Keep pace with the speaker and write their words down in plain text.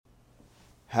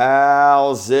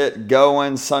How's it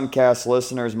going, Suncast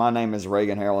listeners? My name is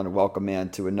Reagan and welcome in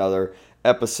to another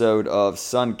episode of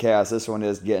Suncast. This one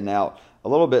is getting out a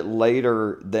little bit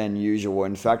later than usual.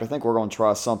 In fact, I think we're going to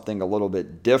try something a little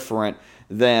bit different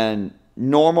than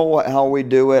normal how we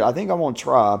do it. I think I'm going to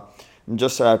try,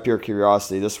 just out of pure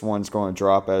curiosity, this one's going to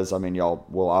drop as, y'all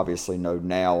will obviously know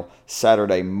now,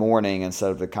 Saturday morning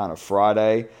instead of the kind of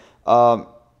Friday.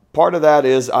 Part of that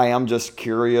is I am just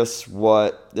curious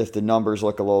what if the numbers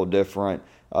look a little different.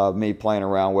 Me playing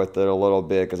around with it a little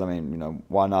bit because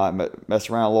why not mess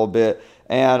around a little bit,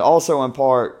 and also in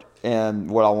part and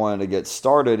what I wanted to get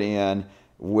started in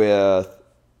with.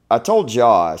 I told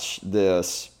Josh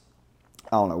this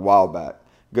I don't know a while back,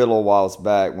 good little whiles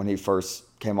back when he first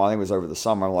came on. I think it was over the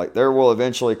summer. I'm like, there will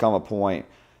eventually come a point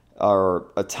or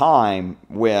a time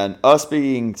when us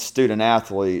being student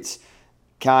athletes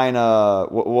kind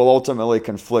of will ultimately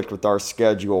conflict with our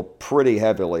schedule pretty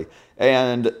heavily.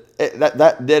 And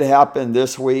that did happen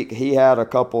this week. He had a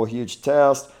couple huge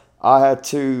tests. I had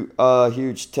two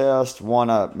huge tests.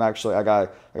 One I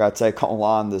got to take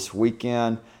online this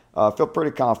weekend. I feel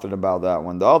pretty confident about that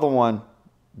one. The other one,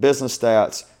 business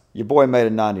stats, your boy made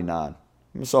a 99.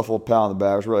 Give myself a little pat on the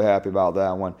back. I was really happy about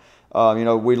that one.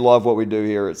 We love what we do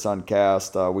here at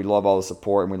Suncast. We love all the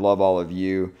support and we love all of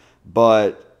you.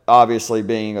 But obviously,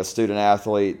 being a student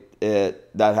athlete, that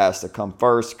has to come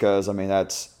first because,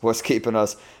 that's what's keeping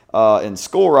us in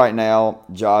school right now.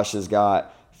 Josh has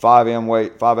got 5 a.m.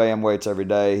 weights every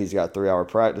day. He's got 3-hour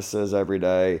practices every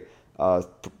day. Kind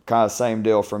of same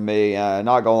deal for me. Not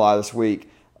going to lie, this week,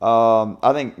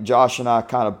 I think Josh and I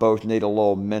kind of both need a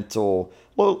little mental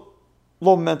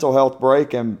health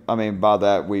break. And, by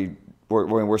that,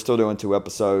 we're still doing 2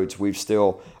 episodes. We've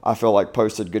still, I feel like,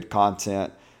 posted good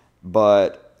content.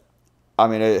 But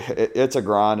it's a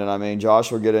grind, and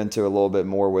Josh will get into a little bit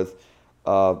more with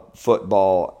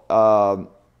football. That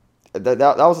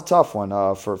was a tough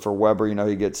one for Weber.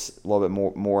 He gets a little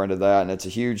bit more into that, and it's a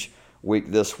huge week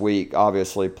this week.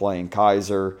 Obviously, playing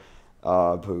Keiser,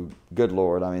 who, good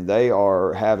Lord, they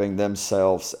are having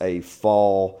themselves a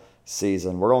fall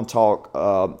season. We're going to talk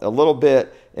a little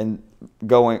bit in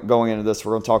going into this.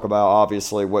 We're going to talk about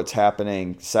obviously what's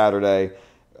happening Saturday.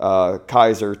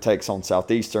 Keiser takes on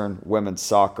Southeastern women's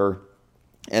soccer,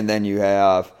 and then you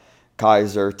have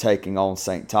Keiser taking on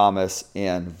St. Thomas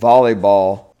in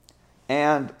volleyball,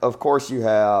 and of course you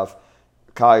have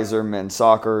Keiser men's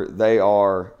soccer. They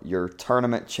are your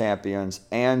tournament champions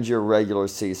and your regular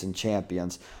season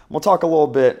champions. We'll talk a little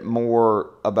bit more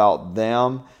about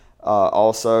them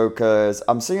also because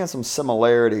I'm seeing some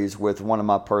similarities with one of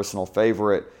my personal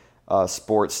favorite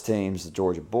sports teams, the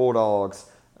Georgia Bulldogs.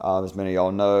 As many of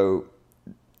y'all know,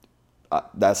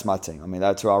 that's my team.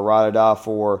 That's who I ride or die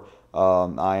for.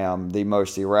 I am the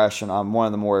most irrational. I'm one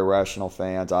of the more irrational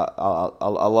fans. I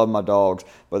love my dogs.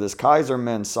 But this Keiser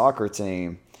men's soccer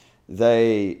team,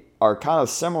 they are kind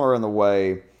of similar in the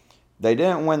way they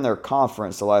didn't win their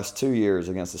conference the last 2 years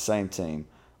against the same team.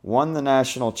 Won the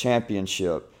national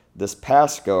championship this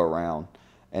past go-around,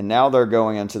 and now they're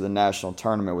going into the national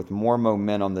tournament with more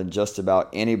momentum than just about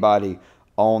anybody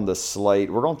on the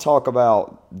slate. We're going to talk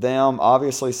about them.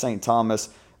 Obviously, St. Thomas,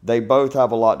 they both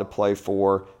have a lot to play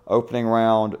for. Opening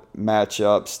round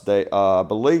matchups. I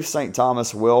believe St.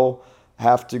 Thomas will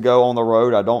have to go on the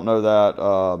road. I don't know that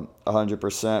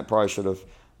 100%. Probably should have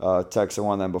texted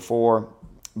one of them before.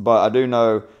 But I do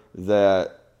know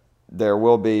that there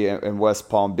will be in West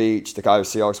Palm Beach. The Keiser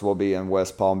Seahawks will be in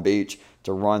West Palm Beach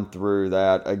to run through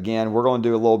that. Again, we're going to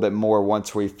do a little bit more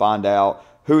once we find out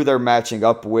who they're matching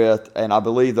up with, and I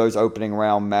believe those opening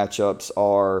round matchups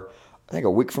are, I think, a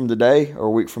week from today or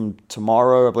a week from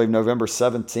tomorrow. I believe November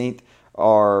 17th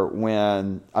are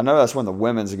when, I know that's when the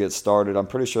women's get started. I'm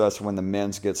pretty sure that's when the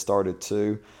men's get started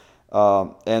too.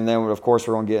 And then, of course,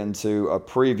 we're going to get into a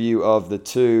preview of the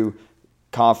 2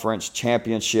 conference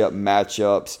championship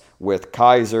matchups with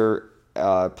Keiser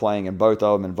playing in both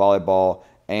of them in volleyball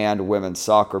and women's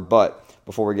soccer. But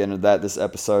before we get into that, this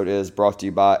episode is brought to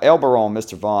you by El Baron,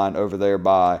 Mr. Vaughn, over there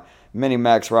by Mini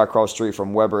Max, right across the street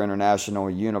from Weber International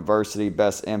University.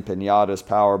 Best empanadas,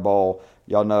 Powerball.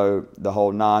 Y'all know the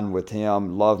whole 9 with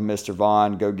him. Love Mr.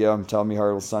 Vaughn. Go get him. Tell him you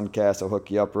heard of Suncast. He'll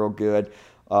hook you up real good.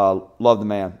 Love the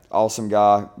man. Awesome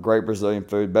guy. Great Brazilian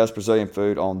food. Best Brazilian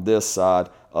food on this side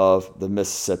of the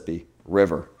Mississippi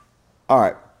River. All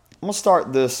right. I'm going to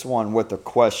start this one with a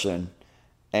question.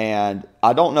 And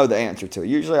I don't know the answer to it.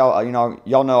 Usually, y'all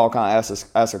know I'll kind of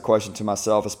ask a question to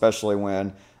myself, especially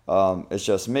when it's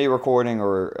just me recording,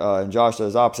 and Josh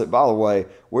does opposite. By the way,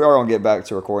 we are going to get back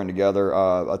to recording together.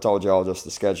 I told y'all just the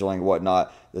scheduling and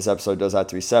whatnot. This episode does have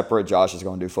to be separate. Josh is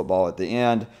going to do football at the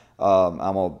end. I'm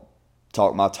going to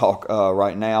talk my talk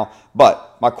right now.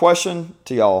 But my question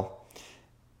to y'all,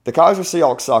 the Keiser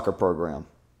Seahawks soccer program,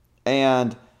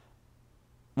 and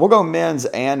we'll go men's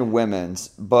and women's,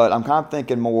 but I'm kind of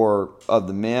thinking more of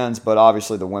the men's, but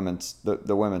obviously the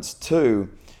women's too.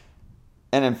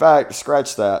 And in fact,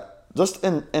 scratch that. Just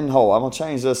in whole, I'm going to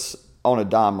change this on a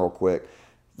dime real quick.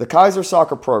 The Keiser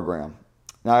soccer program.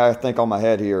 Now I think on my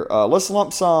head here. Let's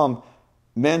lump some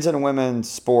men's and women's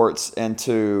sports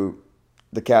into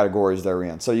the categories they're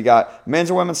in. So you got men's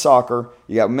and women's soccer.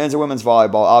 You got men's and women's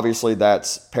volleyball. Obviously,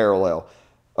 that's parallel.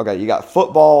 Okay, you got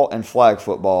football and flag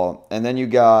football. And then you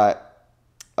got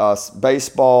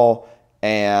baseball,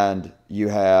 and you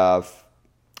have,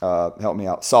 help me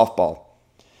out, softball.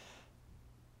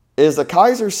 Is the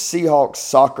Keiser Seahawks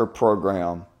soccer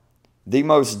program the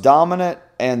most dominant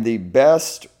and the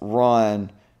best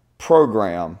run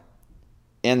program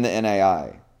in the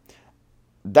NAI?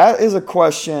 That is a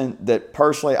question that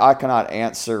personally I cannot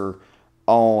answer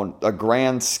on a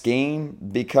grand scheme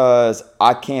because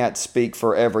I can't speak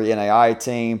for every NAI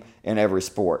team in every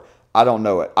sport. I don't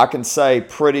know it. I can say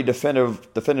pretty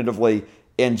definitively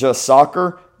in just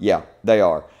soccer, yeah, they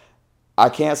are. I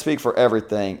can't speak for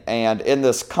everything. And in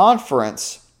this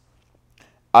conference,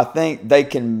 I think they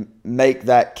can make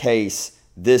that case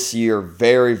this year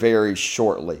very, very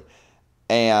shortly.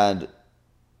 And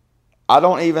I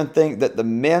don't even think that the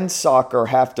men's soccer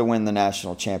have to win the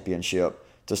national championship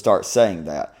to start saying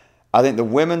that. I think the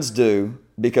women's do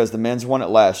because the men's won it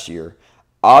last year.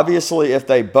 Obviously, if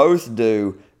they both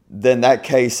do, then that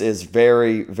case is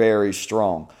very, very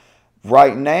strong.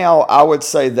 Right now, I would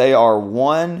say they are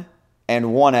 1 and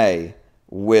 1A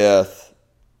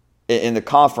in the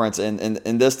conference,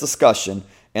 in this discussion,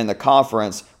 in the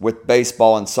conference with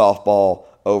baseball and softball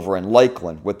over in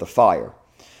Lakeland with the Fire.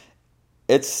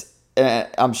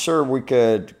 I'm sure we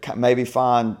could maybe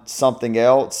find something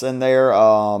else in there.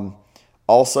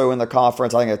 Also in the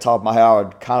conference, I think at the top of my head, I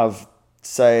would kind of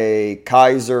say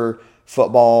Keiser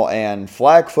football and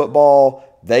flag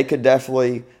football. They could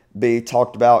definitely be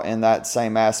talked about in that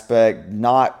same aspect.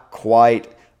 Not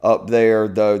quite up there,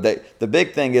 though. The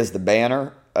big thing is the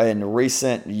banner. In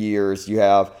recent years, you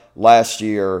have last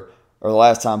year, or the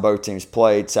last time both teams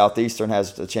played, Southeastern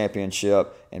has the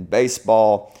championship in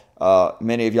baseball.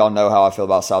 Many of y'all know how I feel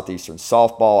about Southeastern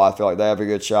softball. I feel like they have a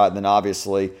good shot. And then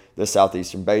obviously the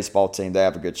Southeastern baseball team, they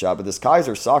have a good shot. But this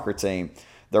Keiser soccer team,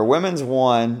 their women's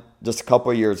won just a couple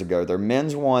of years ago. Their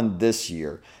men's won this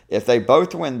year. If they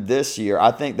both win this year,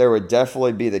 I think there would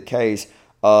definitely be the case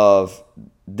of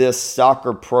this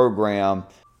soccer program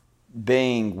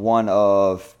being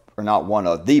the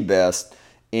best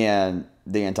in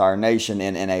the entire nation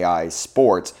in NAI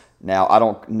sports. Now, I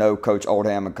don't know Coach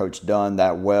Oldham and Coach Dunn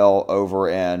that well over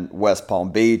in West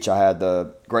Palm Beach. I had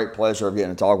the great pleasure of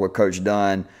getting to talk with Coach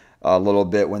Dunn a little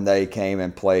bit when they came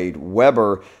and played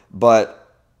Weber.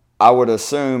 But I would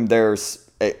assume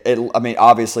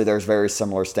obviously there's very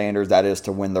similar standards. That is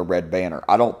to win the Red Banner.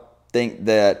 I don't think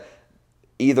that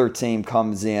either team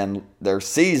comes in their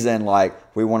season like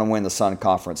we want to win the Sun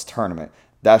Conference tournament.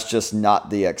 That's just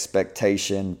not the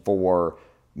expectation for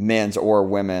men's or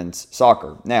women's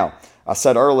soccer. Now, I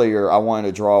said earlier I wanted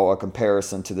to draw a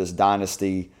comparison to this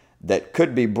dynasty that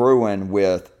could be brewing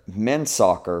with men's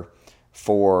soccer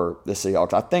for the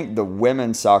Seahawks. I think the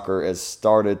women's soccer has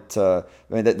started to,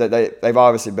 they've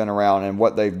obviously been around, and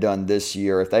what they've done this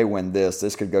year, if they win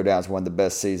this could go down as one of the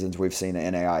best seasons we've seen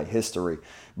in NAI history.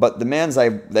 But the men's,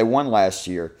 they won last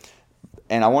year.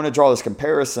 And I want to draw this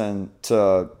comparison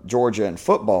to Georgia in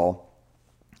football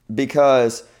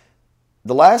because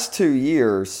the last 2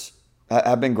 years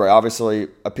have been great. Obviously,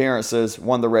 appearances,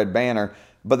 won the Red Banner,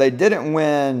 but they didn't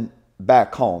win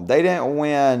back home. They didn't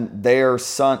win the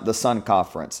Sun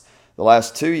Conference. The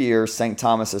last 2 years, St.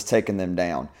 Thomas has taken them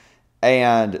down.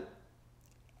 And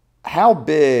how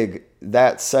big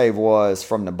that save was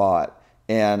from Nabat,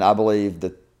 and I believe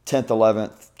the 10th,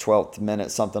 11th, 12th minute,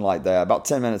 something like that, about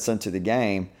 10 minutes into the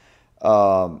game,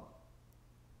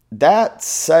 that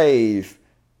save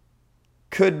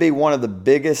could be one of the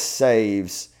biggest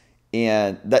saves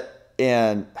in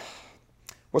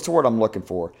what's the word I'm looking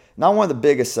for? Not one of the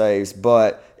biggest saves,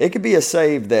 but it could be a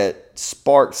save that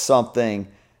sparks something,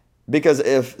 because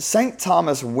if St.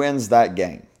 Thomas wins that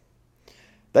game,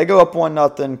 they go up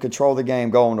 1-0, control the game,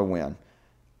 go on to win.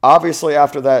 Obviously,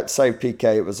 after that save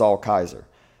PK, it was all Keiser.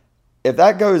 If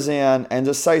that goes in, and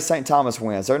just say St. Thomas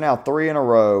wins, they're now 3 in a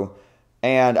row,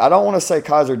 and I don't want to say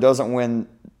Keiser doesn't win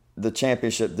the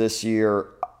championship this year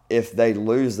if they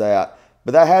lose that.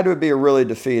 But that had to be a really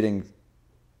defeating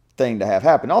thing to have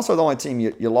happen. Also, the only team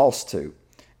you lost to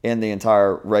in the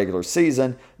entire regular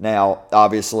season. Now,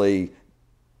 obviously,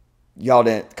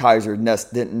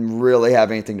 Keiser didn't really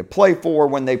have anything to play for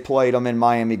when they played them in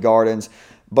Miami Gardens.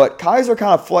 But Keiser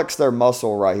kind of flexed their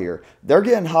muscle right here. They're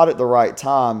getting hot at the right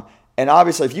time. And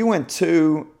obviously, if you win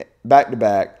 2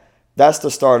 back-to-back, that's the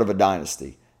start of a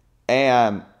dynasty.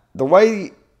 And the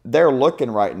way they're looking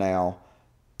right now,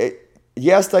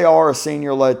 yes, they are a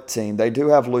senior-led team. They do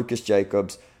have Lucas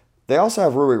Jacobs. They also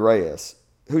have Rui Reyes,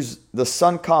 who's the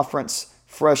Sun Conference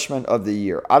Freshman of the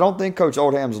Year. I don't think Coach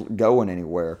Oldham's going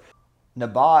anywhere.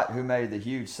 Nabat, who made the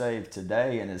huge save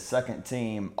today in his second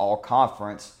team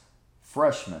all-conference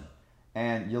freshman.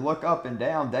 And you look up and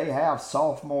down, they have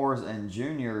sophomores and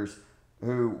juniors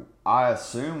who I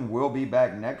assume will be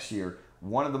back next year.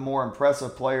 One of the more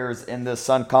impressive players in this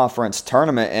Sun Conference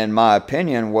tournament, in my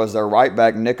opinion, was their right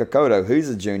back, Nick Okoto. He's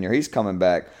a junior. He's coming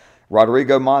back.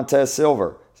 Rodrigo Montez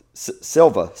Silva,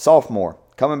 sophomore,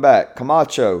 coming back.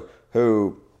 Camacho,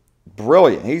 who,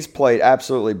 brilliant. He's played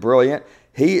absolutely brilliant.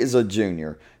 He is a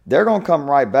junior. They're going to come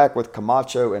right back with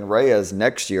Camacho and Reyes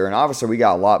next year, and obviously we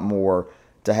got a lot more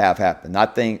to have happen. I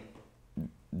think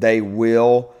they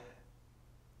will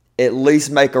at least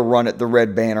make a run at the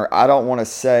Red Banner. I don't want to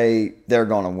say they're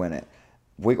going to win it.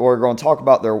 We're going to talk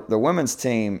about their women's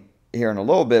team here in a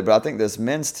little bit, but I think this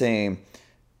men's team,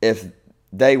 if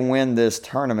they win this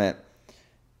tournament,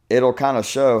 it'll kind of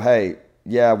show, hey,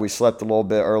 yeah, we slept a little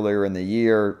bit earlier in the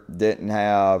year,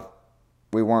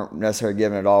 we weren't necessarily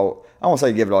giving it all. I won't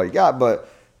say give it all you got, but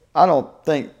I don't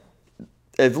think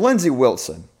if Lindsey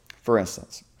Wilson, for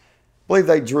instance, I believe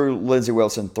they drew Lindsey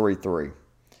Wilson 3-3.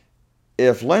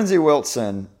 If Lindsey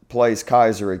Wilson plays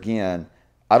Keiser again,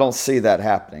 I don't see that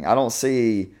happening. I don't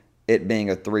see it being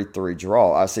a 3-3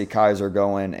 draw. I see Keiser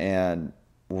going and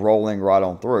rolling right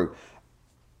on through.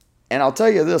 And I'll tell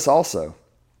you this also,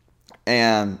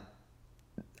 and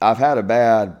I've had a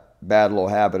bad little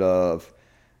habit of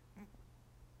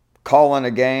calling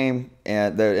a game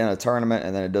and they're in a tournament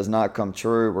and then it does not come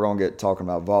true. We're going to get talking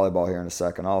about volleyball here in a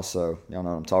second also. Y'all know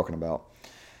what I'm talking about.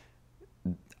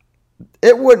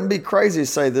 It wouldn't be crazy to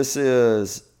say this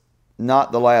is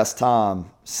not the last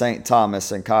time St.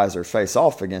 Thomas and Keiser face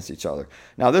off against each other.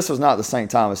 Now, this was not the St.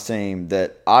 Thomas team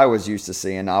that I was used to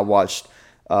seeing. I watched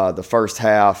the first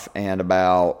half and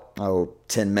about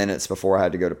 10 minutes before I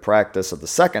had to go to practice of the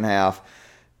second half.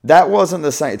 That wasn't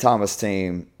the St. Thomas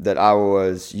team that I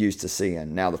was used to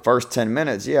seeing. Now, the first 10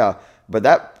 minutes, yeah, but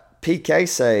that PK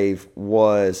save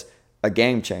was a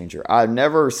game changer. I've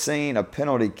never seen a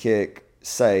penalty kick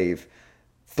save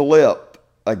flip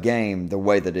a game the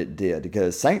way that it did,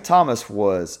 because St. Thomas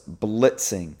was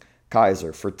blitzing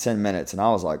Keiser for 10 minutes, and I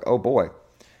was like, oh boy.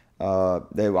 I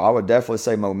would definitely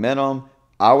say momentum.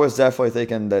 I was definitely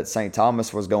thinking that St.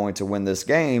 Thomas was going to win this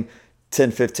game 10,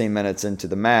 15 minutes into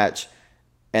the match.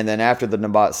 And then after the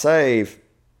Nabat save,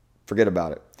 forget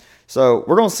about it. So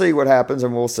we're going to see what happens,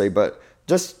 and we'll see. But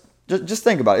just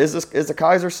think about it. Is the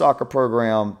Keiser soccer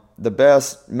program the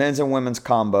best men's and women's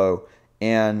combo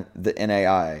in the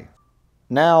NAIA?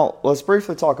 Now, let's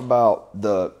briefly talk about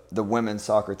the women's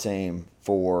soccer team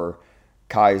for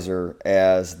Keiser,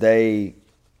 as they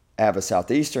have a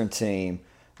Southeastern team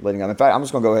leading up. In fact, I'm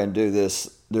just going to go ahead and do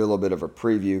a little bit of a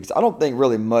preview, because I don't think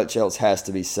really much else has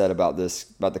to be said about the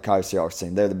Keiser Seahawks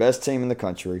team. They're the best team in the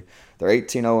country. They're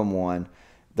 18-0-1.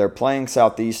 They're playing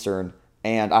Southeastern,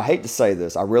 and I hate to say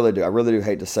this. I really do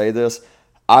hate to say this.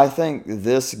 I think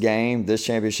this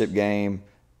championship game,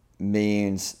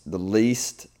 means the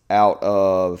least out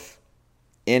of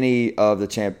any of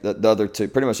the other two,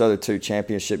 pretty much other two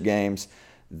championship games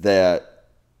that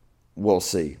we'll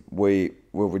see. We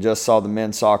just saw the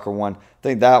men's soccer one. I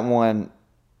think that one,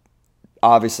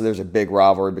 obviously there's a big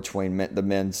rivalry between the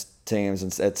men's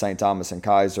teams at St. Thomas and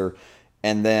Keiser.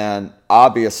 And then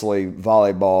obviously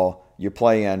volleyball, you're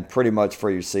playing pretty much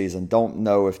for your season. Don't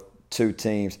know if two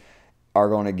teams are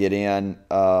going to get in.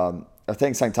 I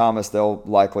think St. Thomas, they'll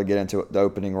likely get into the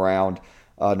opening round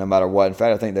no matter what. In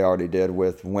fact, I think they already did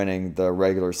with winning the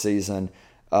regular season.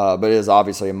 But it is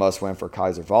obviously a must-win for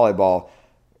Keiser volleyball.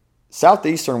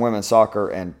 Southeastern women's soccer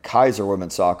and Keiser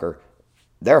women's soccer,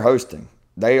 they're hosting.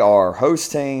 They are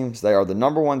host teams. They are the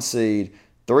number one seed.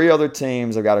 3 other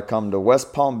teams have got to come to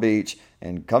West Palm Beach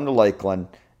and come to Lakeland.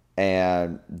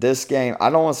 And this game, I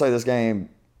don't want to say this game,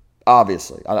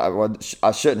 obviously.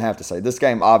 I shouldn't have to say. This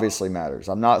game obviously matters.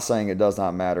 I'm not saying it does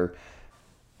not matter.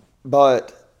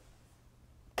 But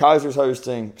Keiser's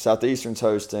hosting, Southeastern's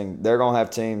hosting. They're going to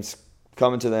have teams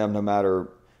coming to them no matter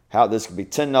how. This could be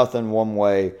 10-0 one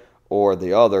way or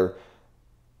the other.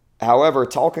 However,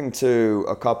 talking to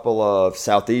a couple of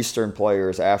Southeastern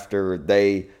players after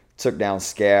they took down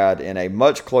SCAD in a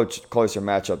much closer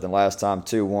matchup than last time,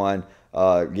 2-1.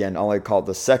 Again, only caught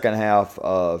the second half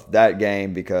of that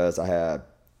game because I had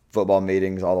football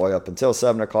meetings all the way up until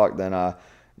 7 o'clock. Then I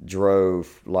drove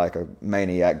like a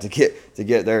maniac to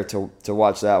get there to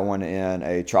watch that one in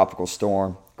a tropical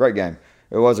storm. Great game.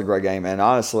 It was a great game, and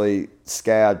honestly,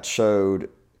 SCAD showed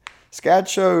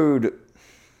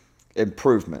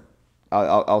improvement.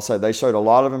 I'll say they showed a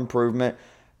lot of improvement.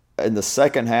 In the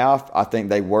second half, I think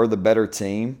they were the better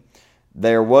team.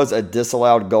 There was a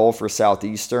disallowed goal for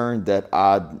Southeastern that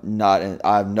I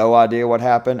have no idea what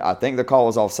happened. I think the call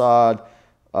was offside.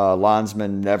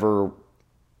 Linesman never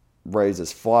raised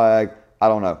his flag. I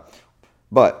don't know.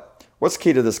 But what's the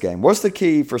key to this game? What's the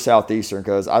key for Southeastern?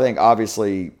 Because I think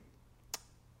obviously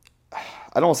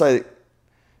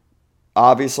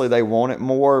they want it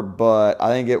more, but I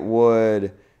think it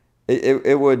would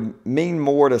mean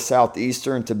more to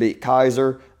Southeastern to beat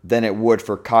Keiser than it would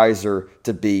for Keiser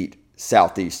to beat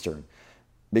Southeastern,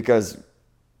 because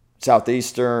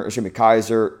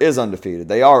Keiser is undefeated.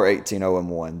 They are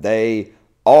 18-0-1. They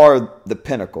are the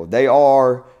pinnacle. They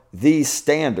are the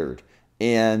standard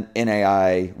in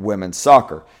NAIA women's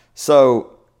soccer.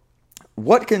 So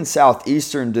what can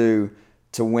Southeastern do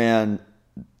to win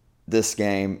this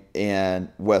game in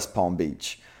West Palm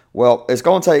Beach? Well, it's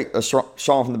going to take a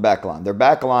strong from the back line. Their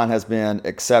back line has been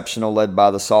exceptional, led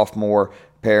by the sophomore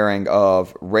pairing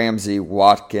of Ramsey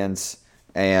Watkins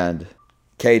and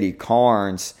Katie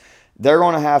Carnes. They're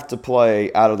going to have to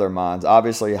play out of their minds.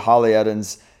 Obviously, Holly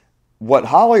Eddins, what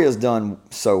Holly has done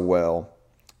so well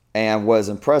and what has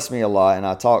impressed me a lot, and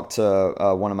I talked to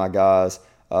one of my guys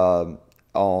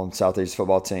on Southeast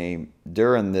football team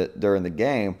during the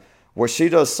game, what she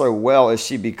does so well is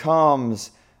she becomes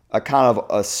a kind of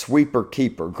a sweeper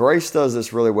keeper. Grace does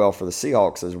this really well for the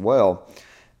Seahawks as well.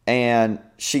 And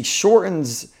she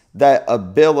shortens that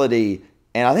ability,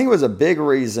 and I think it was a big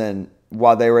reason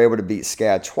why they were able to beat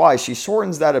SCAD twice. She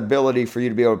shortens that ability for you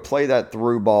to be able to play that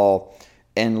through ball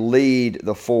and lead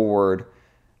the forward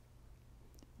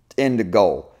into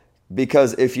goal.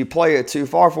 Because if you play it too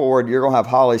far forward, you're going to have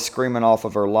Holly screaming off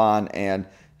of her line, and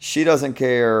she doesn't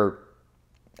care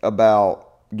about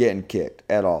getting kicked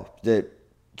at all.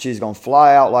 She's going to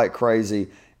fly out like crazy,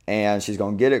 and she's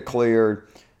going to get it cleared.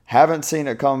 Haven't seen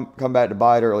it come back to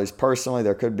bite her, at least personally.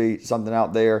 There could be something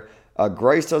out there.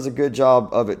 Grace does a good job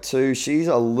of it too. She's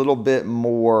a little bit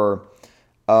more,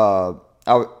 I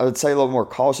would say a little more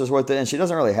cautious with it, and she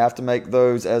doesn't really have to make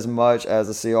those as much as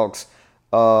the Seahawks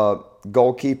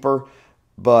goalkeeper.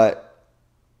 But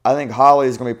I think Holly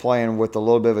is going to be playing with a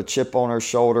little bit of a chip on her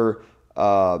shoulder.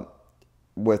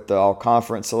 With the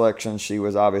all-conference selection, she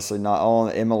was obviously not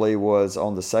on. Emily was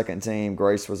on the second team.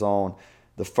 Grace was on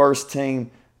the first team.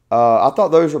 I thought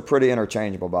those were pretty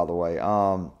interchangeable, by the way.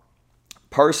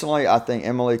 Personally, I think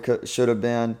Emily should have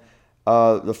been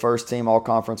the first team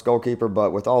all-conference goalkeeper,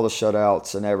 but with all the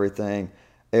shutouts and everything,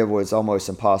 it was almost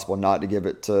impossible not to give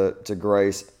it to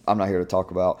Grace. I'm not here to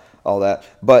talk about all that.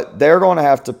 But they're going to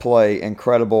have to play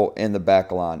incredible in the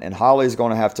back line, and Holly's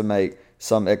going to have to make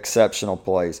some exceptional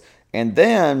plays. And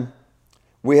then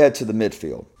we head to the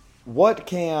midfield. What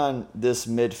can this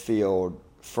midfield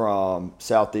from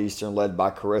Southeastern, led by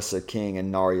Carissa King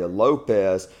and Naria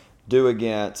Lopez, do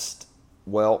against,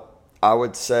 well, I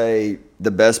would say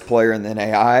the best player in the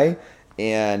NAI,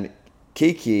 and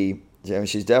Kiki?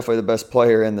 She's definitely the best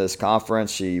player in this conference.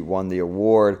 She won the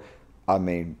award. I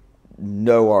mean,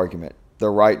 no argument. The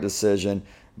right decision.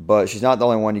 But she's not the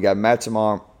only one. You got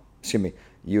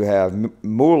you have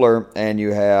Mueller and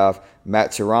you have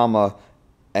Matsurama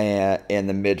in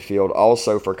the midfield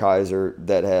also for Keiser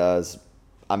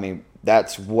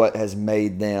that's what has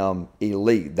made them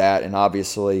elite. That, and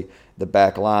obviously the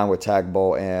back line with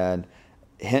Tagball and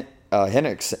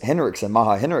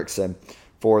Maha Henriksen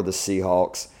for the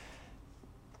Seahawks.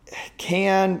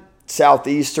 Can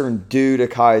Southeastern do to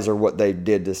Keiser what they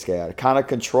did to SCAD? Kind of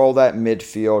control that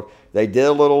midfield. They did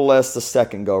a little less the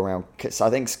second go-around. So I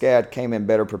think SCAD came in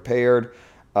better prepared.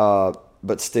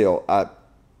 But still,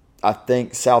 I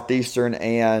think Southeastern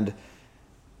and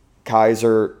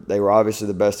Keiser, they were obviously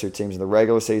the best two teams in the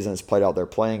regular season. It's played out there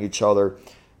playing each other.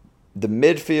 The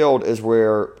midfield is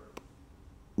where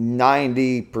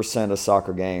 90% of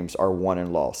soccer games are won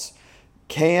and lost.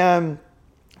 Can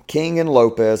King and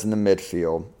Lopez in the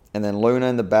midfield, and then Luna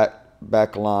in the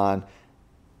back line,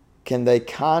 can they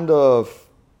kind of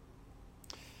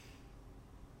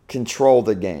control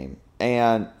the game?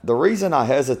 And the reason I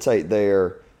hesitate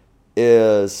there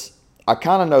is I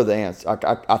kind of know the answer.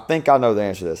 I think I know the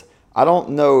answer to this. I don't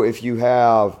know if you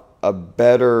have a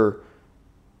better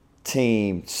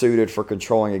team suited for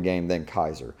controlling a game than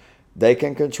Keiser. They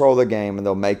can control the game and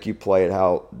they'll make you play it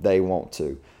how they want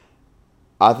to.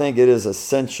 I think it is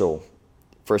essential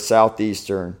for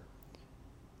Southeastern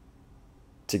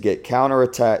to get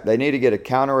counterattack. They need to get a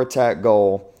counterattack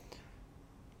goal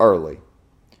early.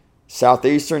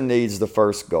 Southeastern needs the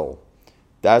first goal.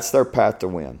 That's their path to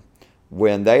win.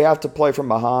 When they have to play from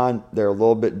behind, they're a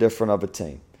little bit different of a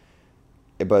team.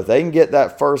 But if they can get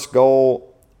that first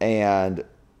goal and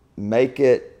make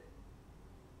it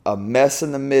a mess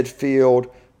in the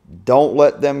midfield, don't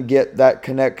let them get that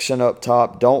connection up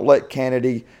top. Don't let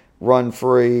Kennedy run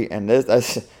free. And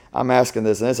I'm asking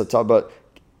this, and it's a tough, but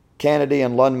Kennedy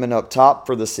and Lundman up top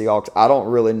for the Seahawks. I don't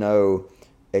really know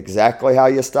exactly how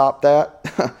you stop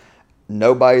that.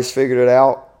 Nobody's figured it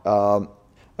out.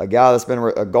 A guy that's been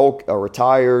a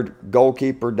retired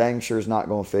goalkeeper, dang sure is not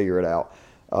going to figure it out.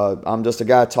 I'm just a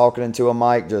guy talking into a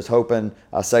mic, just hoping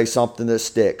I say something that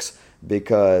sticks,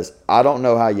 because I don't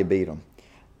know how you beat them.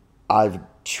 I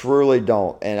truly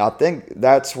don't. And I think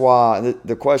that's why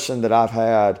the question that I've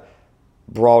had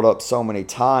brought up so many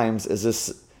times is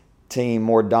this team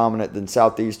more dominant than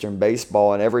Southeastern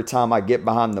baseball? And every time I get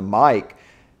behind the mic,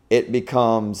 it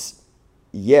becomes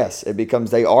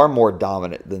they are more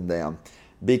dominant than them,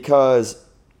 because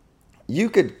you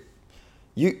could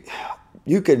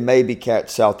maybe catch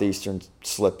Southeastern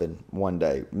slipping one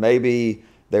day. Maybe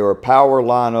they were a power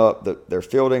lineup, their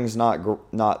fielding's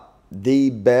not the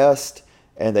best,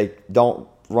 and they don't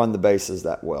run the bases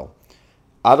that well.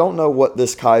 I don't know what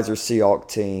this Keiser Seahawks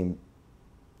team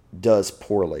does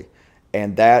poorly,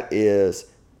 and that is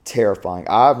terrifying.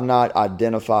 I've not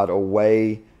identified a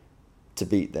way to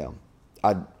beat them.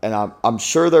 I'm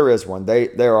sure there is one.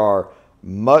 There are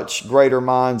much greater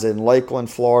minds in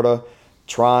Lakeland, Florida.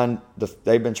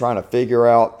 They've been trying to figure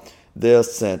out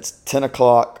this since 10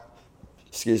 o'clock.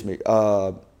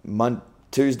 Monday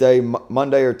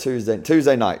or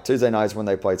Tuesday night. Tuesday night is when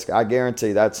they played. I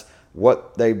guarantee that's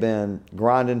what they've been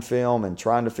grinding film and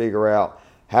trying to figure out.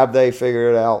 Have they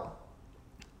figured it out?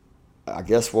 I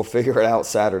guess we'll figure it out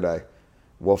Saturday.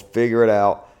 We'll figure it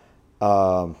out.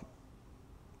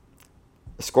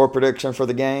 Score prediction for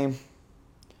the game?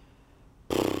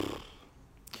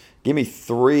 Give me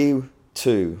 3-2.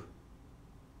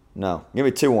 No, give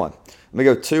me 2-1. Let me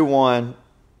go 2-1.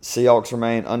 Seahawks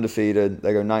remain undefeated.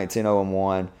 They go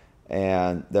 19-0-1,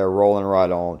 and they're rolling right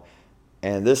on.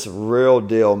 And this real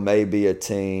deal may be a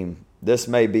team. This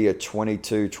may be a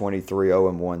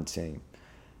 22-23-0-1 team.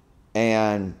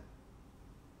 And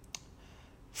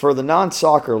for the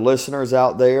non-soccer listeners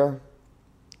out there,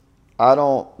 I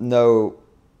don't know.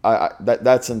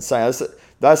 That's insane.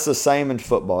 That's the same in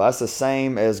football. That's the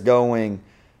same as going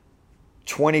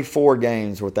 24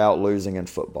 games without losing in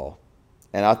football.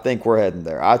 And I think we're heading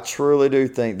there. I truly do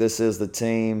think this is the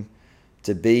team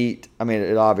to beat. I mean,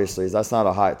 it obviously is. That's not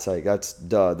a hot take. That's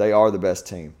duh. They are the best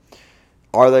team.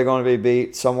 Are they going to be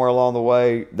beat somewhere along the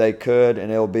way? They could,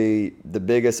 and it'll be the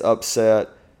biggest upset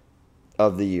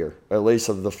of the year, at least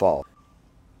of the fall.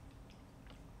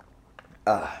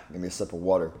 Give me a sip of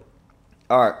water.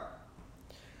 All right.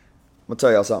 I'm going to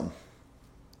tell y'all something.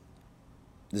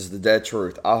 This is the dead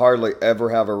truth. I hardly ever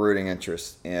have a rooting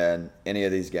interest in any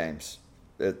of these games,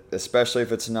 especially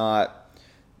if it's not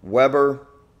Weber,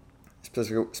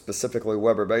 specifically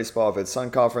Weber baseball. If it's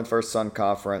Sun Conference versus Sun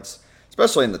Conference,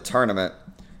 especially in the tournament,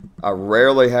 I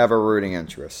rarely have a rooting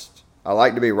interest. I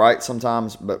like to be right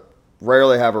sometimes, but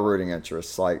rarely have a rooting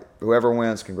interest. Like, whoever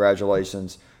wins,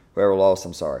 congratulations. Whoever lost,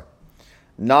 I'm sorry.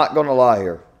 Not going to lie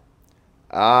here.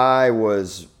 I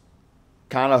was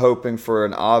kind of hoping for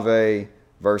an Ave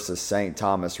versus St.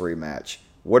 Thomas rematch.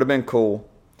 Would have been cool.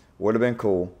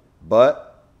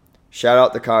 But shout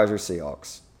out the Keiser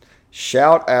Seahawks.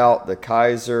 Shout out the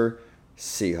Keiser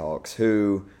Seahawks,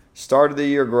 who started the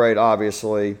year great,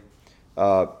 obviously.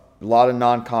 A lot of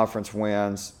non-conference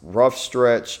wins. Rough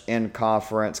stretch in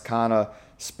conference. Kind of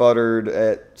sputtered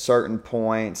at certain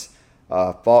points.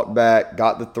 Fought back.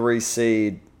 Got the 3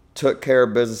 seed. Took care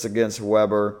of business against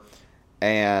Weber.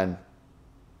 And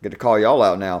get to call y'all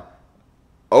out now.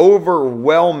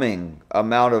 Overwhelming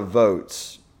amount of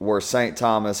votes were St.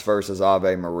 Thomas versus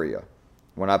Ave Maria.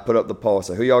 When I put up the poll,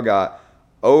 so who y'all got?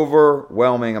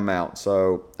 Overwhelming amount.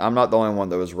 So I'm not the only one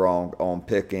that was wrong on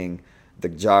picking the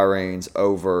Gyrenes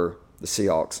over the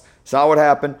Seahawks. It's not what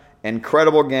happened.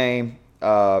 Incredible game.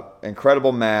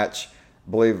 Incredible match.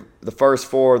 I believe the first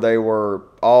 4, they were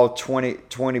all 20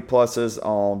 pluses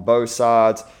on both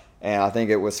sides. And I think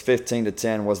it was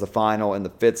 15-10 was the final in the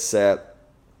 5th set.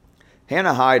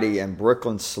 Hannah Heidi and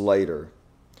Brooklyn Slater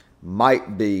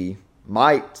might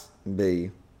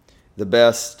be the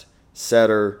best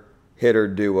setter-hitter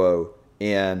duo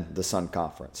in the Sun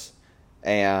Conference.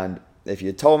 And if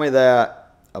you told me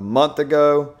that a month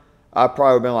ago, I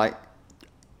probably would have been like,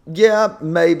 yeah,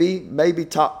 maybe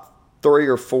top 3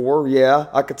 or 4. Yeah,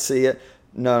 I could see it.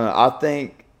 No, I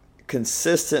think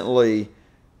consistently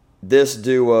this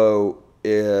duo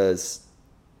is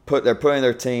they're putting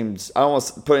their teams, I don't want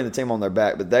to putting the team on their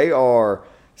back, but they are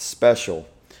special.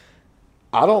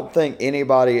 I don't think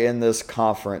anybody in this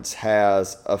conference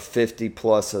has a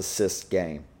 50-plus assist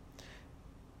game.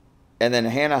 And then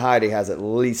Hannah Heidi has at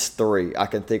least 3 I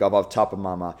can think of off the top of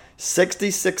my mind.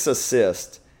 66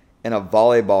 assists in a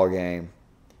volleyball game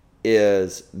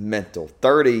is mental.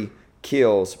 30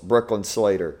 kills, Brooklyn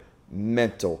Slater,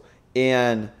 mental.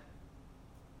 In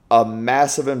a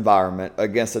massive environment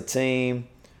against a team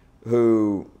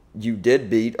who you did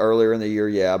beat earlier in the year,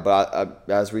 yeah, but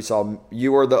as we saw,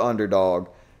 you were the underdog.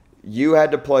 You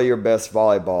had to play your best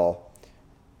volleyball.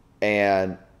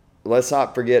 And let's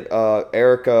not forget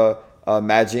Erica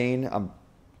Magine. I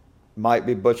might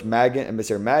be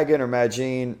Maggin or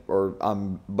Magine, or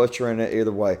I'm butchering it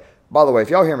either way. By the way, if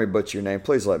y'all hear me butcher your name,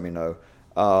 please let me know.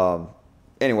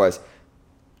 Anyways,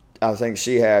 I think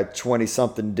she had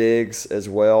 20-something digs as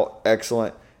well.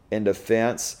 Excellent in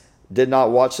defense. Did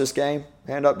not watch this game.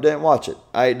 Hand up, didn't watch it.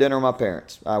 I ate dinner with my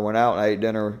parents. I went out and ate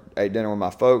dinner with my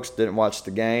folks. Didn't watch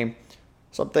the game.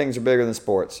 Some things are bigger than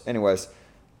sports. Anyways,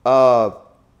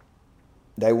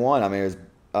 they won. It was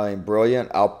brilliant.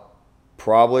 I'll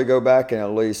probably go back and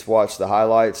at least watch the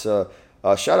highlights. Shout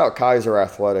out Keiser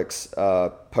Athletics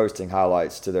posting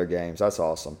highlights to their games. That's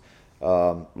awesome.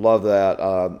 Love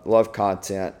that. Love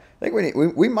content. I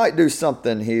think we might do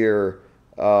something here.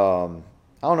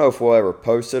 I don't know if we'll ever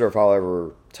post it or if I'll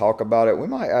ever talk about it. We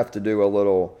might have to do a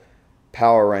little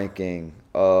power ranking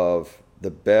of the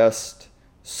best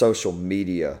social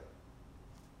media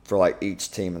for like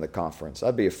each team in the conference.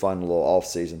 That'd be a fun little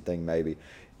off-season thing maybe.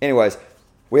 Anyways,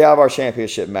 we have our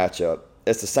championship matchup.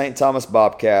 It's the St. Thomas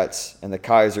Bobcats and the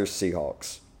Keiser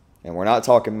Seahawks. And we're not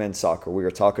talking men's soccer. We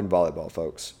are talking volleyball,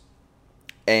 folks.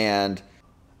 And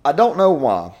I don't know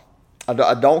why. I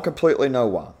don't completely know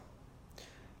why.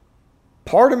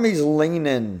 Part of me is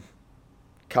leaning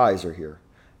Keiser here.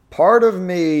 Part of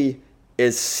me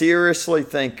is seriously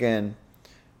thinking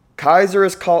Keiser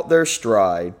has caught their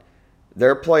stride.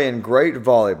 They're playing great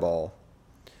volleyball.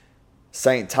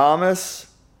 St.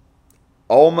 Thomas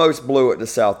almost blew it to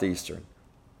Southeastern.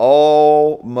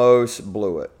 Almost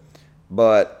blew it.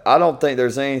 But I don't think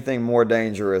there's anything more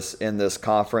dangerous in this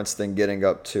conference than getting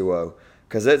up 2-0.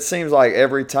 Because it seems like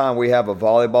every time we have a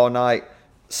volleyball night,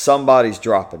 somebody's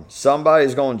dropping.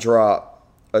 Somebody's going to drop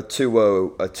a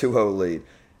 2-0 lead.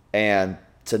 And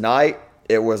tonight,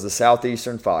 it was the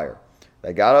Southeastern Fire.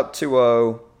 They got up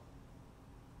 2-0.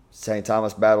 St.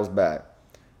 Thomas battles back.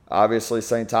 Obviously,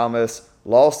 St. Thomas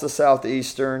lost to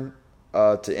Southeastern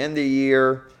to end the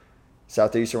year.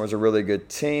 Southeastern was a really good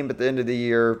team at the end of the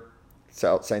year.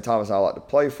 St. Thomas not a lot to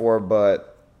play for,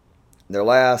 but their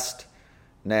last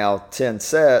now 10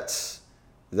 sets,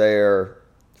 they're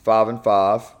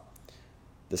 5-5.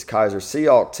 This Keiser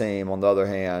Seahawks team, on the other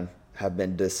hand, have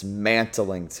been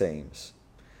dismantling teams.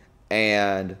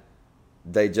 And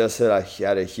they just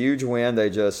had a huge win. They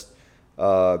just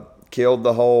killed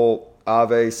the whole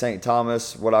Ave St.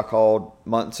 Thomas, what I called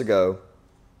months ago.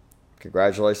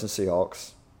 Congratulations,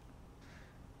 Seahawks.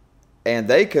 And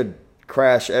they could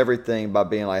crash everything by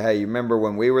being like, hey, you remember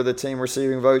when we were the team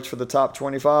receiving votes for the top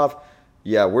 25?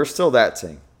 Yeah, we're still that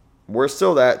team. We're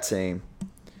still that team.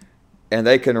 And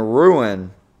they can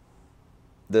ruin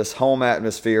this home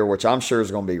atmosphere, which I'm sure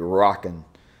is going to be rocking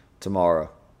tomorrow.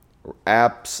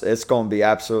 It's going to be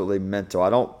absolutely mental. I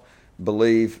don't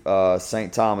believe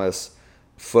St. Thomas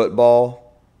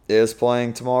football is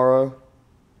playing tomorrow,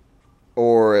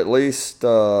 or at least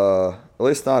not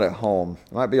at home.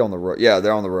 It might be on the road. Yeah,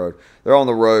 they're on the road. They're on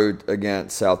the road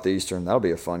against Southeastern. That'll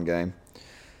be a fun game.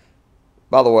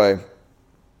 By the way,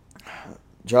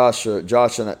 Josh will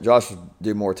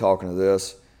do more talking to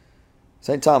this.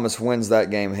 St. Thomas wins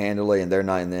that game handily, and they're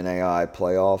not in the NAI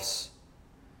playoffs.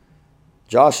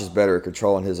 Josh is better at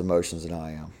controlling his emotions than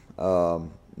I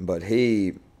am, but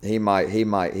he might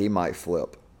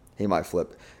flip. He might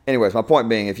flip. Anyways, my point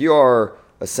being, if you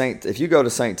go to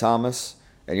St. Thomas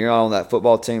and you're not on that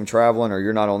football team traveling, or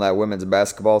you're not on that women's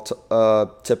basketball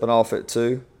tipping off at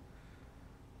 2,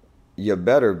 you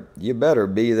better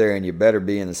be there, and you better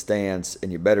be in the stands,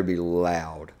 and you better be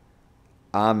loud.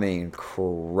 I mean,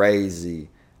 crazy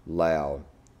loud.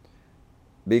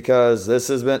 Because this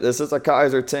is a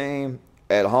Keiser team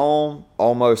at home,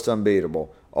 almost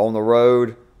unbeatable. On the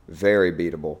road, very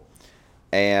beatable.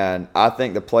 and I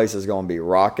think the place is going to be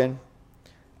rocking.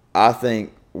 I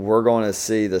think we're going to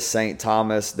see the St.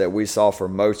 Thomas that we saw for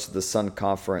most of the Sun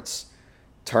Conference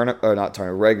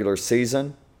regular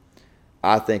season.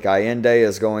 I think Allende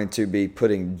is going to be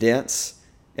putting dents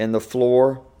in the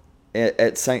floor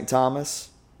at St. Thomas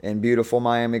in beautiful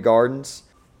Miami Gardens.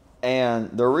 And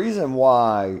the reason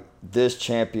why this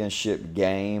championship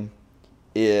game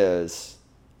is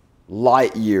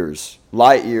light years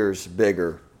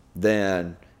bigger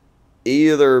than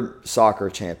either soccer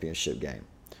championship game,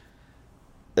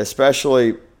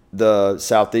 especially the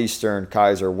Southeastern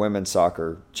Keiser women's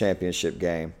soccer championship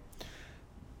game.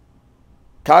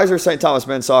 Keiser St. Thomas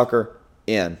men's soccer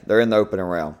they're in the opening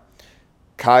round.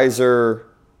 Keiser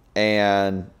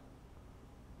and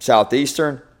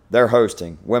Southeastern, they're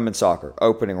hosting women's soccer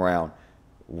opening round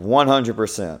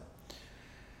 100%.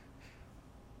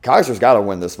 Keiser's got to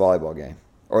win this volleyball game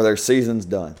or their season's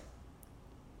done.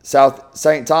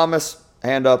 St. Thomas,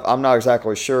 hand up, I'm not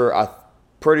exactly sure. I'm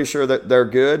pretty sure that they're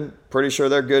good. Pretty sure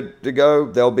they're good to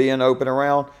go. They'll be in the opening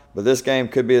round. But this game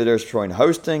could be the difference between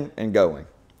hosting and going.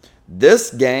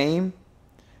 This game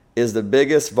is the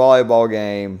biggest volleyball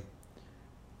game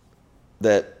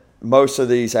that most of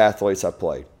these athletes have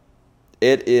played.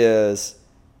 It is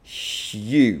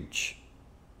huge.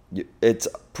 It's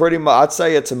pretty much, I'd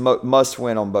say it's a must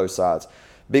win on both sides.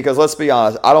 Because let's be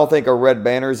honest, I don't think a red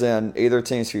banner's in either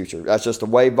team's future. That's just the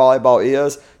way volleyball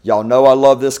is. Y'all know I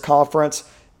love this conference.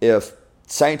 If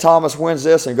St. Thomas wins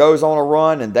this and goes on a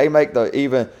run and they make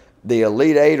even the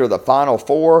Elite Eight or the Final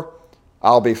Four,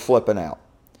 I'll be flipping out.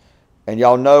 And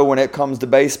y'all know when it comes to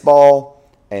baseball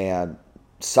and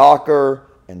soccer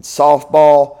and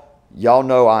softball, y'all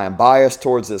know I am biased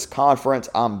towards this conference.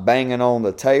 I'm banging on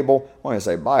the table. When I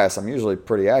say biased, I'm usually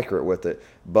pretty accurate with it.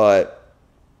 But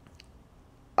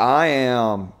I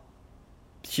am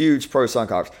huge pro Sun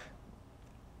Conference.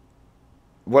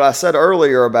 What I said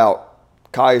earlier about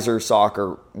Keiser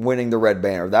soccer winning the red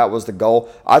banner, that was the goal.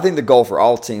 I think the goal for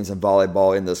all teams in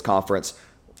volleyball in this conference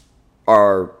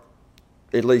are,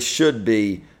 at least should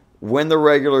be, win the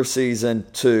regular season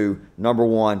to, number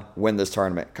one, win this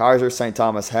tournament. Keiser, St.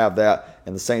 Thomas have that,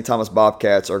 and the St. Thomas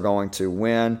Bobcats are going to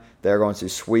win. They're going to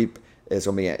sweep. It's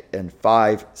going to be in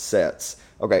 5 sets.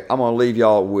 Okay, I'm going to leave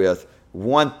y'all with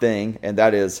one thing, and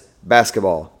that is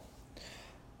basketball.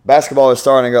 Basketball is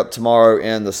starting up tomorrow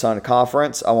in the Sun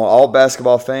Conference. I want all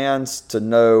basketball fans to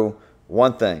know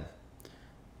one thing.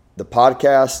 The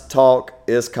podcast talk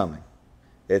is coming.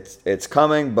 It's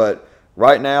coming, but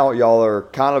right now y'all are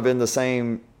kind of in the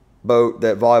same boat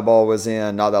that volleyball was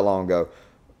in not that long ago.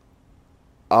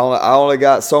 I only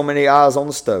got so many eyes on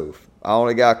the stove. I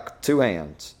only got 2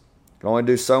 hands. Can only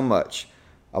do so much.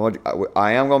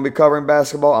 I am going to be covering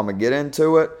basketball. I'm going to get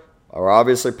into it. Or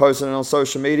obviously posting it on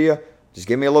social media. Just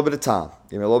give me a little bit of time.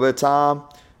 Give me a little bit of time.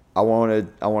 I want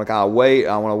to kind of wait.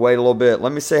 I want to wait a little bit.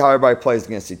 Let me see how everybody plays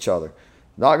against each other.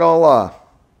 Not going to lie.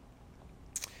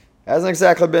 Hasn't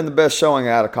exactly been the best showing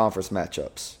out of conference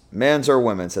matchups. Men's or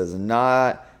women's has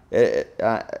not.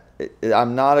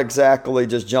 I'm not exactly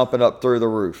just jumping up through the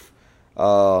roof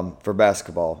for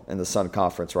basketball in the Sun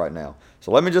Conference right now.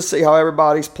 So let me just see how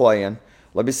everybody's playing.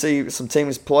 Let me see some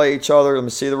teams play each other. Let me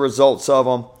see the results of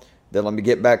them. Then let me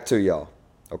get back to y'all.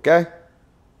 Okay?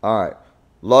 All right.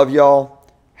 Love y'all.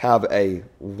 Have a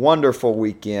wonderful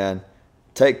weekend.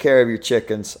 Take care of your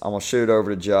chickens. I'm going to shoot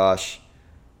over to Josh.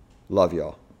 Love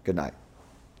y'all. Good night.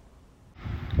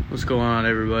 What's going on,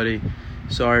 everybody?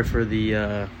 Sorry for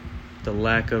the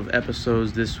lack of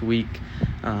episodes this week.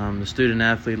 The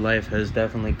student-athlete life has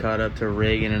definitely caught up to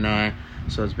Reagan and I.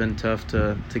 So it's been tough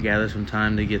to gather some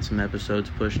time to get some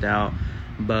episodes pushed out.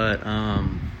 But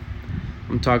I'm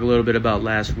going to talk a little bit about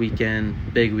last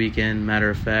weekend, big weekend,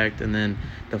 matter of fact, and then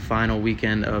the final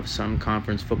weekend of Sun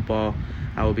Conference football.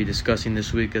 I will be discussing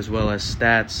this week, as well as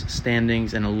stats,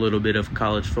 standings, and a little bit of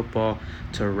college football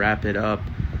to wrap it up.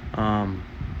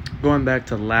 Going back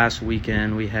to last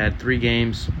weekend, we had 3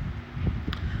 games.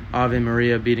 Ave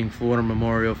Maria beating Florida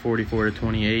Memorial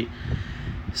 44-28.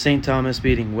 St. Thomas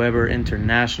beating Weber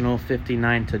International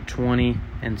 59-20,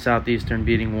 and Southeastern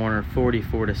beating Warner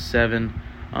 44-7.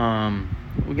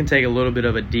 We can take a little bit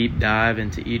of a deep dive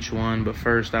into each one, but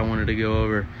first I wanted to go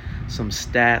over some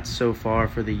stats so far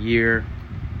for the year.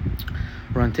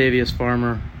 Rontavious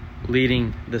Farmer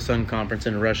leading the Sun Conference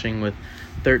in rushing with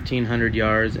 1,300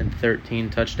 yards and 13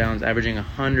 touchdowns, averaging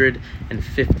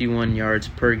 151 yards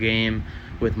per game,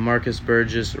 with Marcus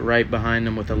Burgess right behind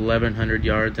him with 1,100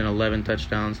 yards and 11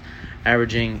 touchdowns,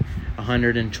 averaging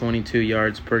 122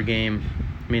 yards per game.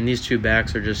 I mean, these two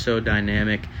backs are just so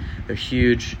dynamic. They're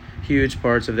huge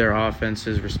parts of their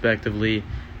offenses, respectively,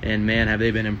 And, man, have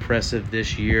they been impressive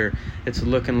this year. It's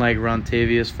looking like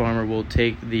Rontavious Farmer will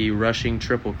take the rushing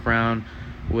triple crown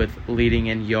with leading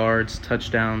in yards,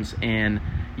 touchdowns, and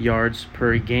yards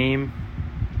per game.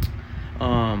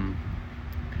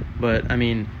 But, I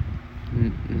mean,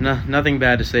 nothing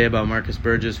bad to say about Marcus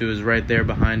Burgess, who is right there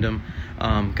behind him.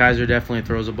 Keiser definitely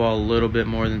throws the ball a little bit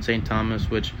more than St.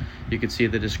 Thomas, which you could see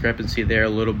the discrepancy there a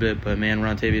little bit. But, man,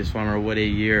 Rontavious Farmer, what a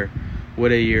year.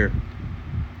 What a year.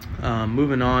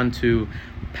 Moving on to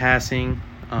passing.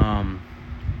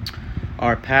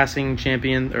 Our passing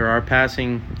champion, or our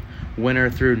passing winner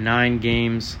through 9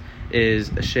 games,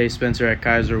 is Shea Spencer at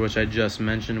Keiser, which I just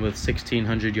mentioned, with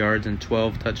 1,600 yards and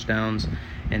 12 touchdowns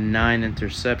and 5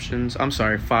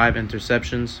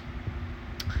 interceptions.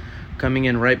 Coming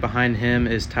in right behind him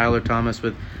is Tyler Thomas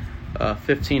with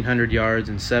 1,500 yards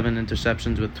and 7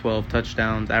 interceptions with 12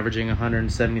 touchdowns, averaging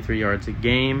 173 yards a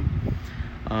game.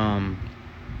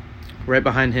 Right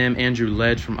behind him, Andrew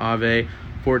Ledge from Ave,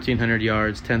 1,400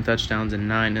 yards, 10 touchdowns, and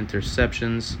 9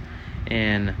 interceptions.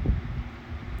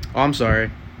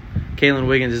 Kalen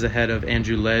Wiggins is ahead of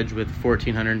Andrew Ledge with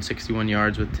 1,461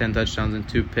 yards with 10 touchdowns and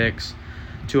 2 picks,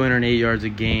 208 yards a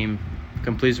game,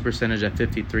 completion percentage at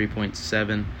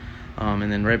 53.7.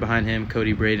 And then right behind him,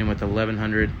 Cody Braden with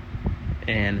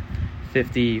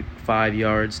 1,155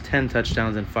 yards, 10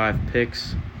 touchdowns, and 5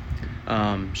 picks.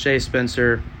 Shea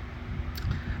Spencer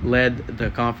led the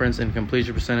conference in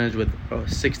completion percentage with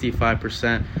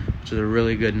 65%, which is a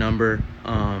really good number.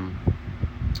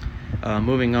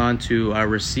 Moving on to our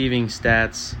receiving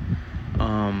stats,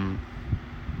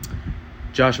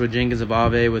 Joshua Jenkins of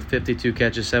Ave with 52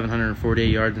 catches, 748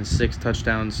 yards, and 6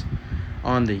 touchdowns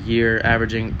on the year,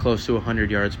 averaging close to 100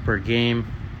 yards per game.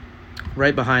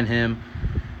 Right behind him,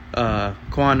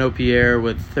 Quan Opierre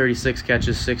with 36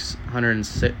 catches,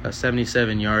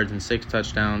 677 yards, and 6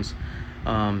 touchdowns,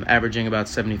 averaging about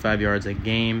 75 yards a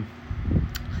game.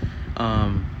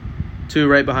 2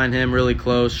 right behind him, really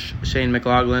close, Shane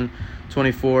McLaughlin,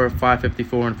 24,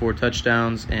 554, and 4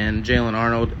 touchdowns. And Jalen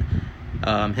Arnold,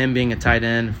 him being a tight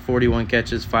end, 41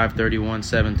 catches, 531,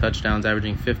 7 touchdowns,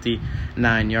 averaging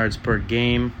 59 yards per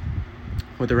game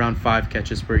with around 5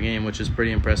 catches per game, which is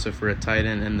pretty impressive for a tight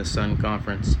end in the Sun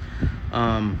Conference.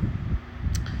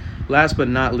 Last but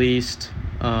not least,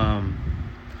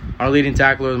 our leading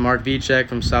tackler, Mark Vicek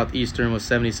from Southeastern, with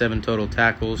 77 total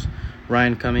tackles.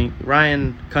 Ryan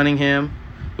Cunningham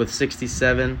with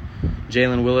 67.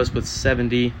 Jalen Willis with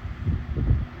 70.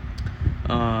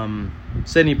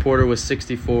 Sidney Porter with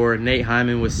 64. Nate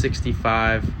Hyman with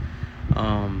 65.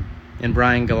 And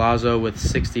Brian Galazzo with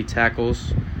 60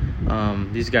 tackles.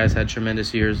 These guys had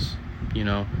tremendous years,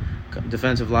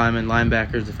 defensive linemen,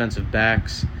 linebackers, defensive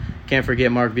backs. Can't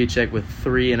forget Mark Vicek with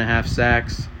 3.5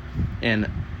 sacks.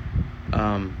 And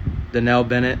Donnell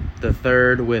Bennett, the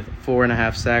third, with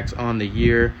 4.5 sacks on the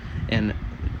year, and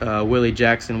Willie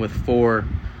Jackson with 4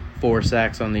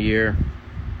 sacks on the year.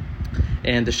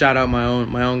 And to shout out my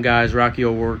own guys, Rocky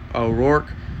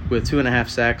O'Rourke with 2.5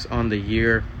 sacks on the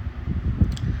year.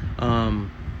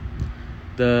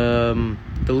 The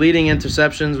leading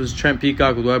interceptions was Trent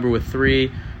Peacock with Weber with 3,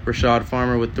 Rashad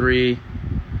Farmer with 3,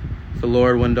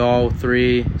 Philord Wendell with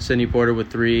 3, Sidney Porter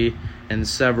with 3, and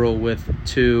several with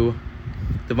 2.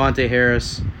 Devontae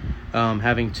Harris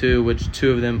having 2,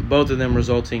 both of them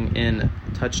resulting in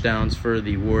touchdowns for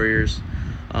the Warriors.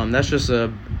 That's just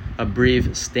a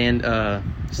brief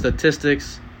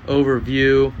statistics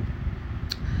overview.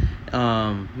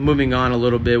 Moving on a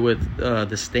little bit with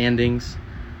the standings.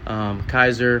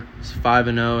 Keiser is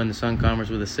 5-0 in the Sun Conference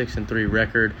with a 6-3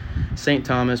 record. St.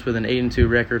 Thomas with an 8-2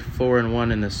 record,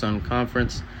 4-1 in the Sun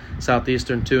Conference.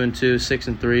 Southeastern 2-2,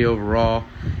 6-3 overall,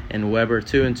 and Weber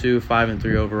 2-2,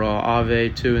 5-3 overall. Ave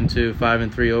 2-2,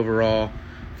 5-3 overall.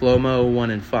 Flomo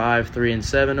 1-5,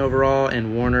 3-7 overall,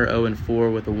 and Warner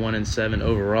 0-4 with a 1-7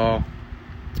 overall.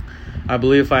 I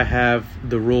believe if I have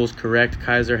the rules correct,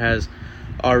 Keiser has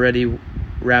already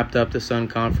wrapped up the Sun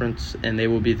Conference, and they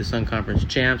will be the Sun Conference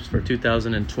champs for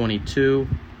 2022.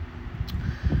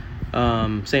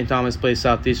 St. Thomas plays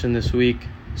Southeastern this week,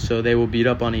 so they will beat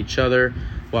up on each other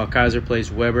while Keiser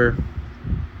plays Weber.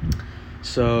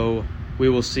 So we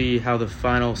will see how the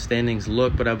final standings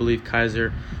look, but I believe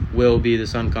Keiser will be the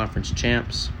Sun Conference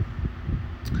champs.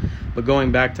 But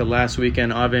going back to last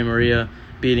weekend, Ave Maria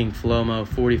beating Flomo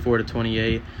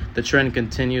 44-28. The trend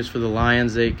continues for the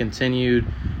Lions. They continued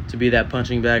to be that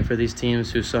punching bag for these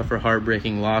teams who suffer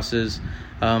heartbreaking losses.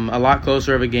 A lot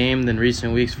closer of a game than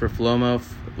recent weeks for Flomo,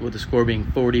 with the score being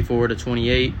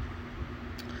 44-28.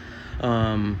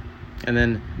 And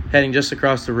then heading just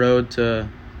across the road to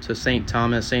St.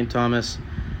 Thomas. St. Thomas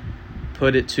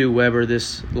put it to Weber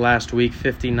this last week,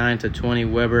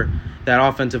 59-20. Weber, that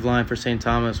offensive line for St.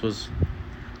 Thomas was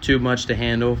too much to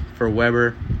handle for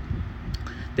Weber.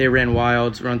 They ran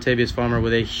wild. Rontavious Farmer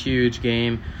with a huge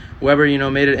game. Weber,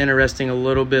 made it interesting a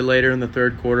little bit later in the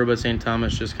third quarter, but St.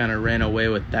 Thomas just kind of ran away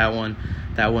with that one.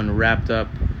 That one wrapped up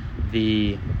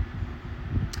the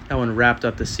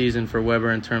season for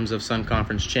Weber in terms of Sun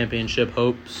Conference Championship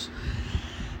hopes.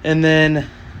 And then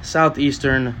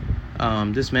Southeastern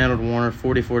dismantled Warner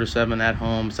 44-7 at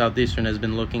home. Southeastern has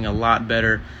been looking a lot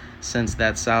better since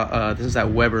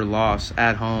that Weber loss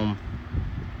at home.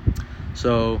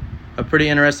 So a pretty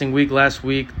interesting week last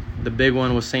week. The big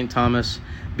one was St. Thomas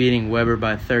beating Weber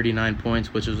by 39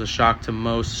 points, which was a shock to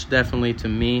most, definitely to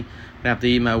me. I have to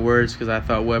eat my words because I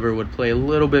thought Weber would play a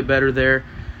little bit better there.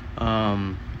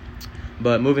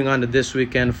 But moving on to this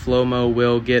weekend, Flomo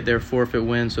will get their forfeit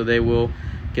win, so they will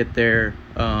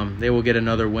get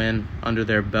another win under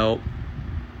their belt.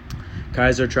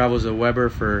 Keiser travels to Weber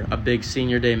for a big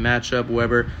senior day matchup.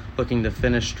 Weber looking to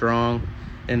finish strong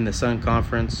in the Sun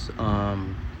Conference.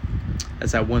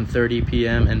 That's at 1:30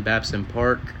 p.m. in Babson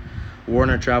Park.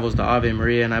 Warner travels to Ave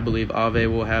Maria, and I believe Ave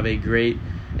will have a great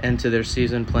end to their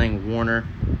season playing Warner.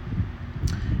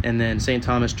 And then St.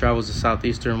 Thomas travels to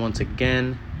Southeastern once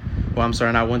again. Well, I'm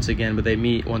sorry, not once again, but they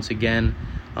meet once again.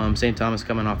 St. Thomas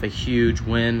coming off a huge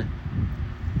win.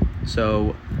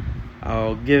 So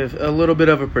I'll give a little bit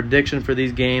of a prediction for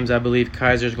these games. I believe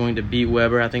Keiser is going to beat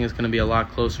Weber. I think it's going to be a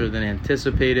lot closer than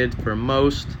anticipated for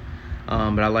most.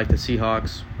 But I like the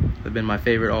Seahawks. They've been my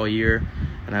favorite all year,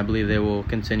 and I believe they will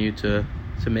continue to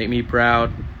make me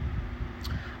proud.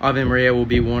 Ave Maria will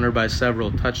beat Warner by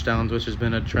several touchdowns, which has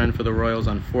been a trend for the Royals,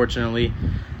 unfortunately.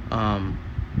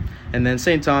 And then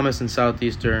St. Thomas and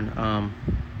Southeastern.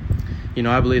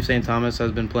 I believe St. Thomas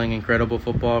has been playing incredible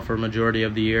football for a majority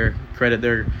of the year. Credit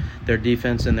their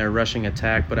defense and their rushing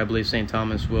attack, but I believe St.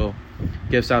 Thomas will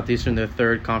give Southeastern their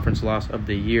third conference loss of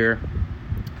the year.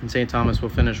 And St. Thomas will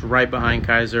finish right behind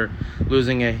Keiser,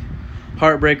 losing a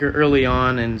heartbreaker early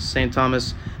on. And St.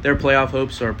 Thomas, their playoff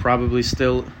hopes are probably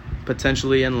still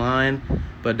potentially in line,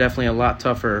 but definitely a lot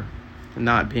tougher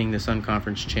not being the Sun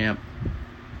Conference champ.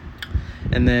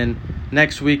 And then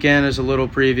next weekend is a little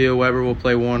preview. Weber will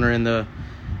play Warner in the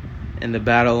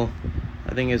battle.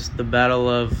 I think it's the Battle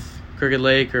of Crooked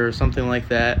Lake or something like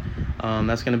that.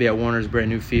 That's going to be at Warner's brand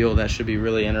new field. That should be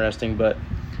really interesting. But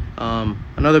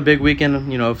another big weekend,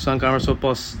 of Sun Conference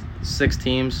football. 6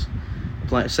 teams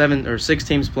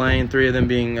playing. 3 of them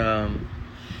being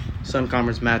Sun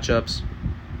Conference matchups.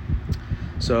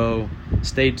 So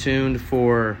stay tuned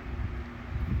for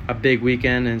a big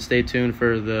weekend, and stay tuned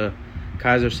for the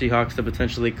Keiser Seahawks to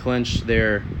potentially clinch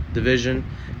their division,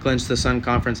 clinch the Sun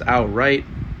Conference outright.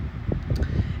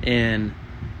 And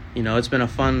it's been a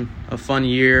fun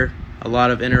year. A lot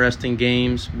of interesting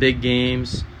games, big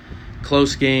games,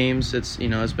 close games. It's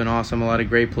been awesome. A lot of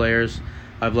great players.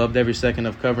 I've loved every second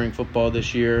of covering football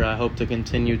this year. I hope to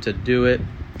continue to do it,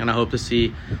 and I hope to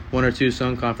see 1 or 2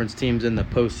 Sun Conference teams in the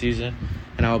postseason,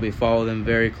 and I will be following them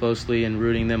very closely and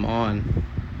rooting them on.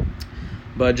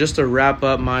 But just to wrap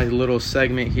up my little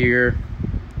segment here,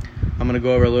 I'm going to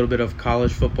go over a little bit of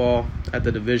college football at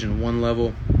the Division I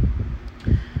level.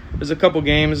 There's a couple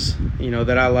games,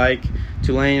 that I like.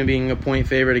 Tulane being a point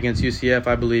favorite against UCF.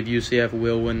 I believe UCF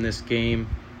will win this game.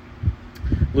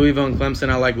 Louisville and Clemson,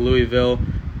 I like Louisville.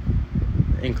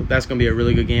 And that's going to be a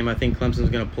really good game. I think Clemson's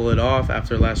going to pull it off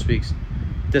after last week's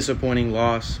disappointing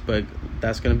loss, but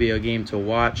that's going to be a game to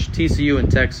watch. TCU and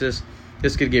Texas.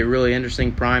 This could get really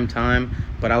interesting, prime time,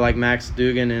 but I like Max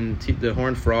Duggan and the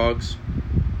Horned Frogs.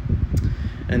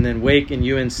 And then Wake and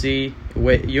UNC.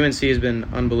 UNC has been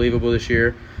unbelievable this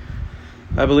year.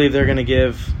 I believe they're going to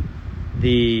give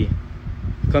the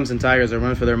Clemson Tigers a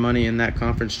run for their money in that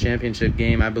conference championship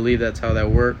game. I believe that's how that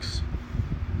works.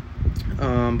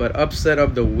 But upset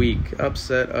of the week.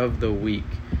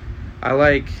 I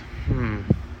like.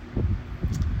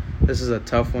 This is a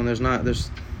tough one.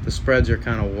 The spreads are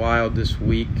kind of wild this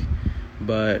week,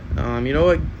 but you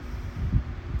know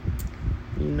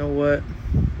what?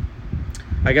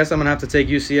 I guess I'm gonna have to take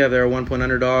UCF. They're a 1-point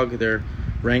underdog. They're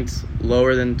ranked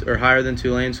higher than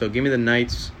Tulane. So give me the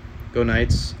Knights. Go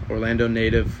Knights. Orlando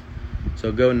native.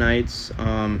 So go Knights.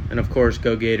 And of course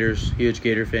go Gators. Huge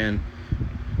Gator fan.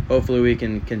 Hopefully we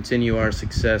can continue our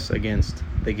success against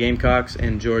the Gamecocks,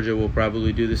 and Georgia will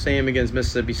probably do the same against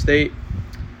Mississippi State.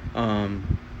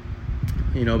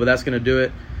 But that's going to do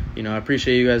it. I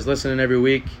appreciate you guys listening every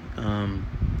week.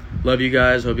 Love you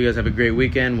guys. Hope you guys have a great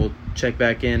weekend. We'll check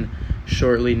back in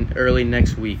early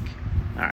next week.